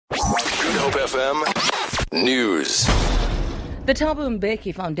Hope FM News. The Thabo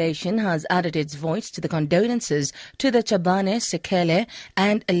Mbeki Foundation has added its voice to the condolences to the Chabane, Sekele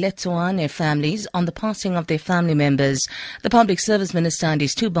and Lentsoane families on the passing of their family members. The public service minister and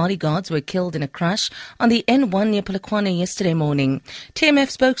his two bodyguards were killed in a crash on the N1 near Polokwane yesterday morning.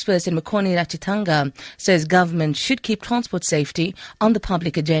 TMF spokesperson Mkhoni Rachitanga says government should keep transport safety on the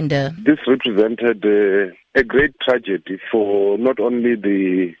public agenda. This represented a great tragedy for not only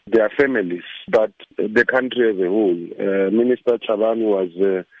their families, but the country as a whole. Minister Chabane was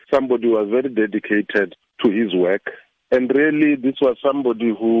somebody who was very dedicated to his work. And really, this was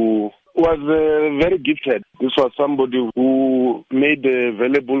somebody who was very gifted. This was somebody who made a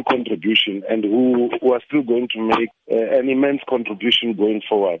valuable contribution and who was still going to make an immense contribution going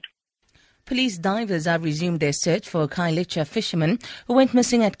forward. Police divers have resumed their search for a Khayelitsha fisherman who went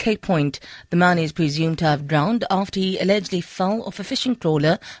missing at Cape Point. The man is presumed to have drowned after he allegedly fell off a fishing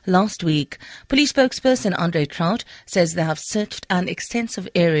trawler last week. Police spokesperson Andre Trout says they have searched an extensive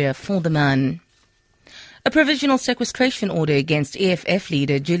area for the man. A provisional sequestration order against EFF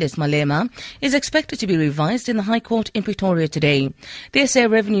leader Julius Malema is expected to be revised in the High Court in Pretoria today. The SA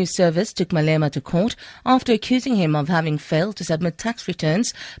Revenue Service took Malema to court after accusing him of having failed to submit tax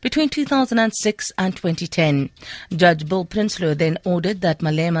returns between 2006 and 2010. Judge Bill Prinsloo then ordered that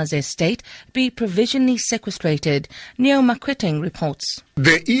Malema's estate be provisionally sequestrated. Neo Makweteng reports.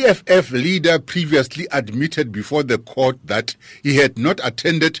 The EFF leader previously admitted before the court that he had not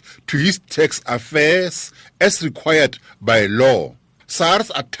attended to his tax affairs as required by law.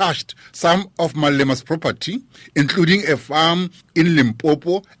 SARS attached some of Malema's property, including a farm in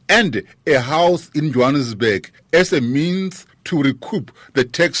Limpopo and a house in Johannesburg, as a means to recoup the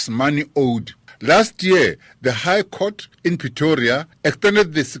tax money owed. Last year, the High Court in Pretoria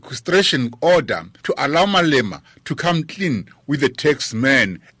extended the sequestration order to allow Malema to come clean with the tax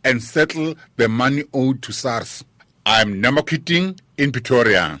man and settle the money owed to SARS. I'm Namakiting in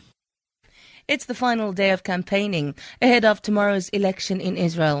Pretoria. It's the final day of campaigning ahead of tomorrow's election in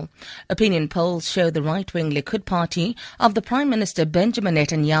Israel. Opinion polls show the right-wing Likud party of the Prime Minister Benjamin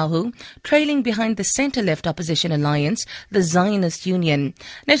Netanyahu trailing behind the centre-left opposition alliance, the Zionist Union.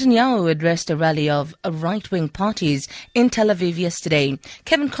 Netanyahu addressed a rally of right-wing parties in Tel Aviv yesterday.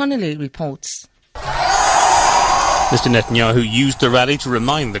 Kevin Connolly reports. Mr. Netanyahu used the rally to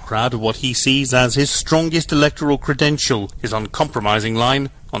remind the crowd of what he sees as his strongest electoral credential, his uncompromising line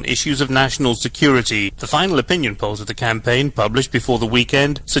on issues of national security. The final opinion polls of the campaign, published before the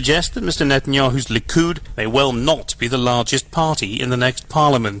weekend, suggest that Mr. Netanyahu's Likud may well not be the largest party in the next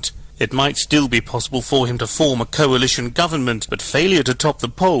parliament. It might still be possible for him to form a coalition government, but failure to top the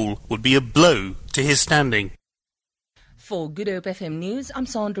poll would be a blow to his standing. For Good Hope FM News, I'm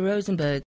Sandra Rosenberg.